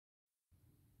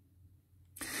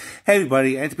Hey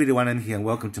everybody, Antipeter1M here and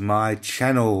welcome to my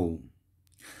channel.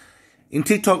 In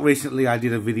TikTok recently I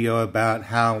did a video about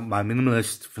how my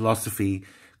minimalist philosophy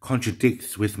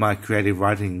contradicts with my creative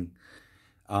writing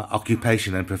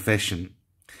occupation and profession.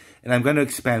 And I'm going to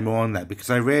expand more on that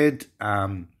because I read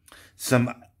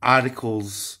some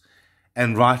articles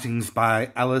and writings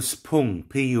by Alice Pung,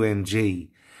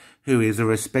 P-U-N-G, who is a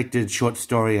respected short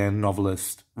story and novel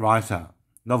writer.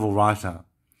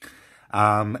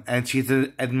 And she's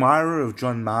an admirer of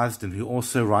John Marsden, who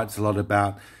also writes a lot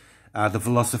about the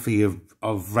philosophy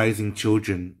of raising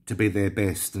children to be their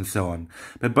best and so on.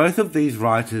 But both of these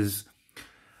writers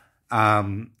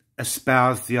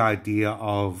espouse the idea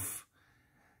of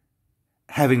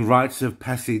having rites of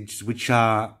passage which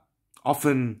are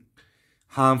often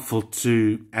harmful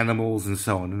to animals and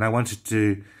so on. And I wanted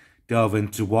to delve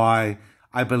into why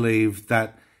I believe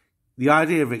that the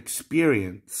idea of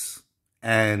experience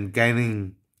and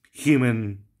gaining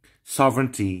human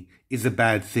sovereignty is a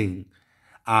bad thing.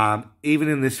 Even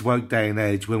in this woke day and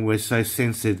age when we're so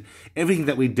censored, everything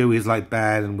that we do is like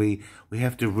bad and we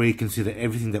have to reconsider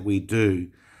everything that we do.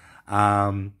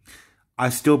 I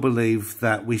still believe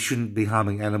that we shouldn't be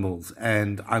harming animals,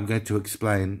 and I'm going to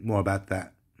explain more about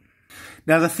that.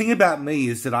 Now, the thing about me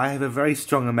is that I have a very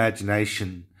strong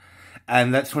imagination,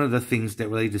 and that's one of the things that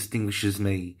really distinguishes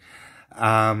me.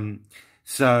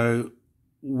 So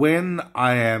when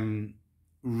I am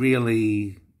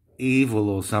really evil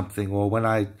or something, or when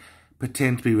I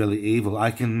pretend to be really evil, I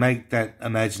can make that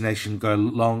imagination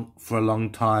go for a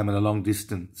long time and a long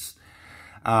distance.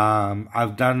 I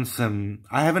haven't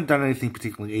done anything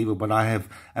particularly evil, but I have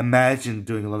imagined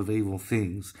doing a lot of evil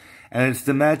things. And it's the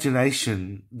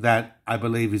imagination that I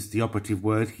believe is the operative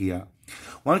word here.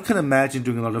 One can imagine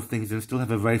doing a lot of things and still have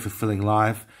a very fulfilling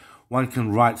life. One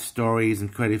can write stories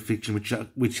and creative fiction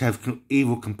which have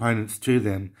evil components to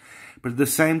them. But at the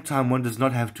same time, one does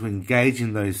not have to engage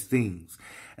in those things.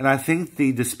 And I think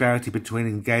the disparity between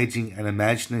engaging and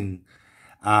imagining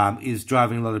is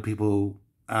driving a lot of people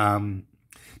to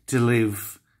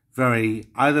live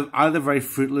either very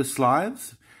fruitless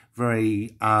lives,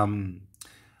 very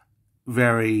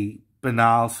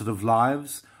banal sort of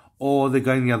lives, or they're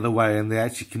going the other way and they're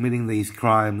actually committing these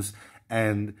crimes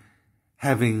and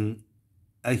having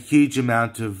a huge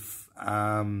amount of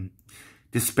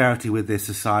disparity with their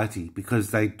society because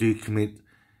they do commit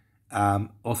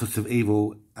all sorts of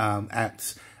evil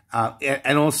acts.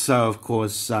 And also, of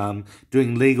course,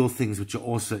 doing legal things which are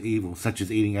also evil, such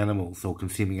as eating animals or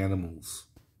consuming animals.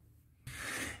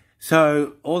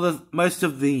 So most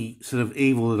of the sort of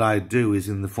evil that I do is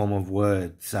in the form of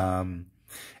words and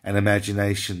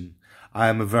imagination. I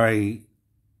am a very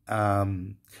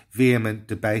vehement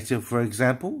debater, for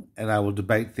example, and I will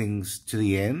debate things to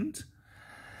the end.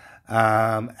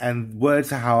 And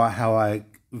words are how I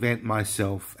vent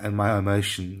myself and my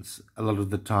emotions a lot of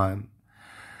the time.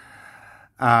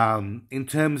 In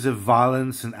terms of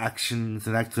violence and actions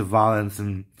and acts of violence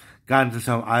and guns and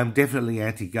so on, I'm definitely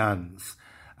anti-guns,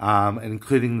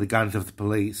 including the guns of the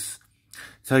police.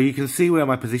 So you can see where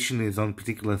my position is on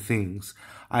particular things.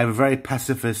 I have a very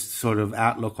pacifist sort of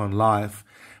outlook on life,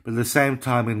 but at the same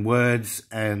time, in words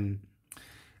and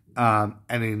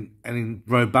in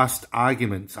robust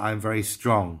arguments, I'm very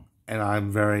strong, and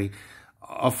I'm very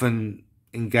often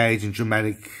engaged in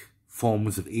dramatic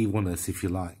forms of evilness, if you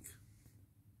like.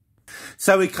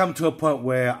 So we come to a point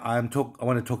where I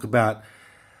want to talk about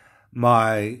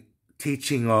my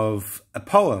teaching of a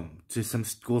poem to some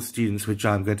school students, which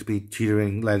I'm going to be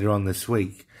tutoring later on this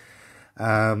week.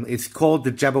 It's called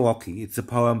the Jabberwocky. It's a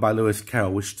poem by Lewis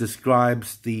Carroll, which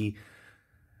describes the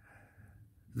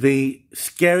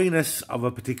scariness of a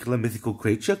particular mythical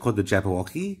creature called the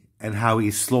Jabberwocky and how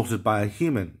he's slaughtered by a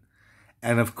human.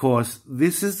 And of course,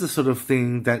 this is the sort of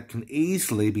thing that can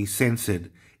easily be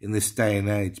censored in this day and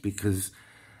age because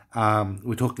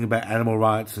we're talking about animal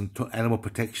rights and animal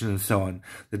protection and so on.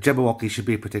 The Jabberwocky should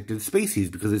be a protected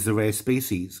species because it's a rare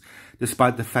species,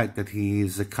 despite the fact that he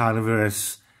is a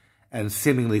carnivorous and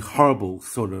seemingly horrible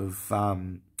sort of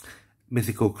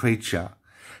mythical creature.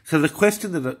 So the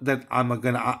question that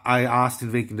I asked in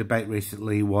Vegan Debate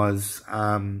recently was,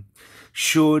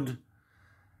 should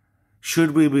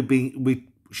we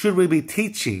be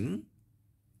teaching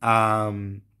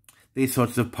these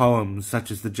sorts of poems,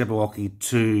 such as the Jabberwocky,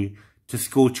 to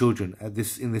school children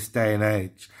in this day and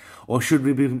age, or should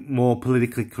we be more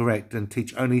politically correct and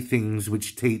teach only things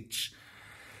which teach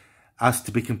us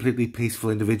to be completely peaceful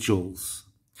individuals?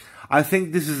 I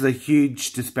think this is a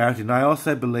huge disparity, and I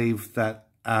also believe that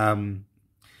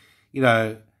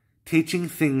teaching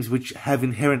things which have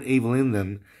inherent evil in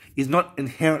them is not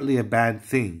inherently a bad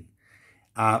thing.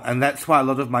 And that's why a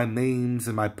lot of my memes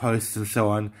and my posts and so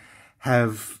on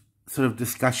have sort of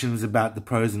discussions about the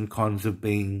pros and cons of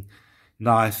being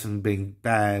nice and being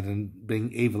bad and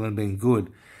being evil and being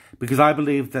good. Because I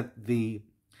believe that the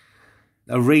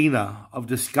arena of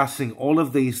discussing all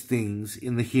of these things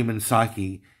in the human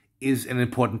psyche is an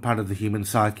important part of the human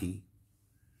psyche.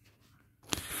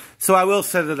 So I will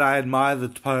say that I admire the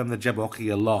poem The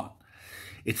Jabberwocky a lot.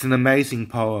 It's an amazing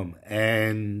poem,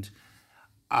 and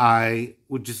I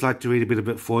would just like to read a bit of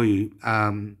it for you.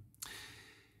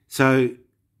 So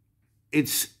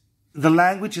it's the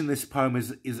language in this poem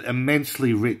is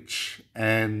immensely rich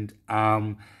and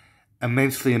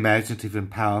immensely imaginative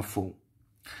and powerful.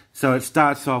 So it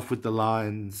starts off with the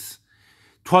lines,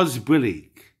 "'Twas brillig,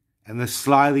 and the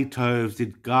slithy toves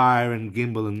did gyre and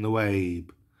gimble in the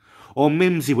wabe, or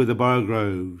mimsy were the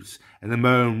borogroves, and the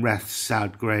mome raths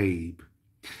outgrabe.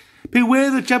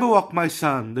 Beware the Jabberwock, my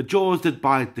son, the jaws that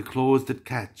bite, the claws that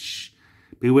catch.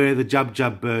 Beware the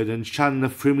jub bird, and shun the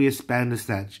frumious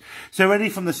bandersnatch." So already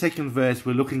from the second verse,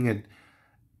 we're looking at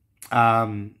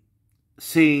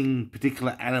seeing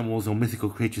particular animals or mythical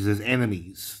creatures as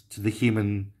enemies to the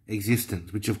human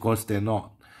existence, which of course they're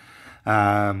not.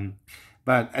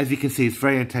 But as you can see, it's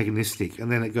very antagonistic.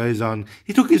 And then it goes on,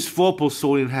 "He took his vorpal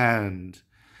sword in hand."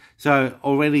 So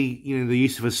already, the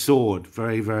use of a sword,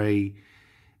 very, very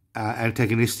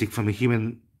antagonistic from a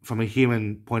human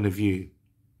point of view.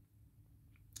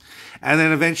 And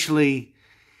then eventually,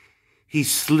 he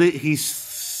slays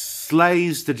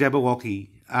the Jabberwocky.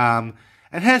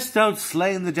 "And hast thou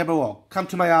slain the Jabberwock? Come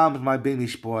to my arms, my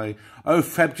beamish boy. O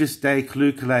frabjous day,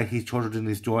 Cluculae, he chortled in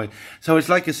his joy." So it's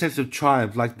like a sense of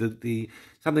triumph, like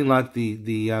something like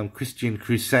the Christian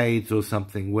Crusades or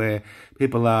something, where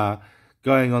people are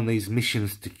going on these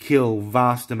missions to kill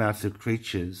vast amounts of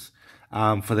creatures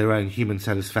for their own human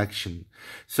satisfaction.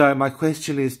 So my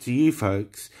question is to you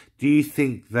folks, do you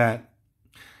think that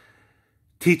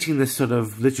teaching this sort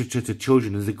of literature to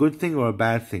children is a good thing or a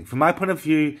bad thing? From my point of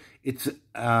view, it's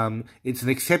an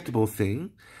acceptable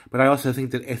thing, but I also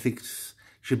think that ethics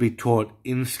should be taught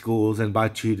in schools and by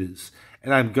tutors.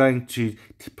 And I'm going to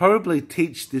probably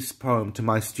teach this poem to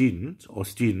my student or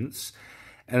students,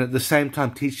 and at the same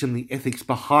time teach them the ethics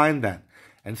behind that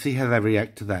and see how they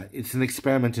react to that. It's an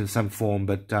experiment in some form,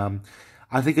 but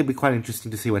I think it'd be quite interesting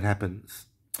to see what happens.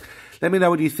 Let me know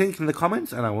what you think in the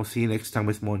comments, and I will see you next time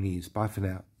with more news. Bye for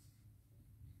now.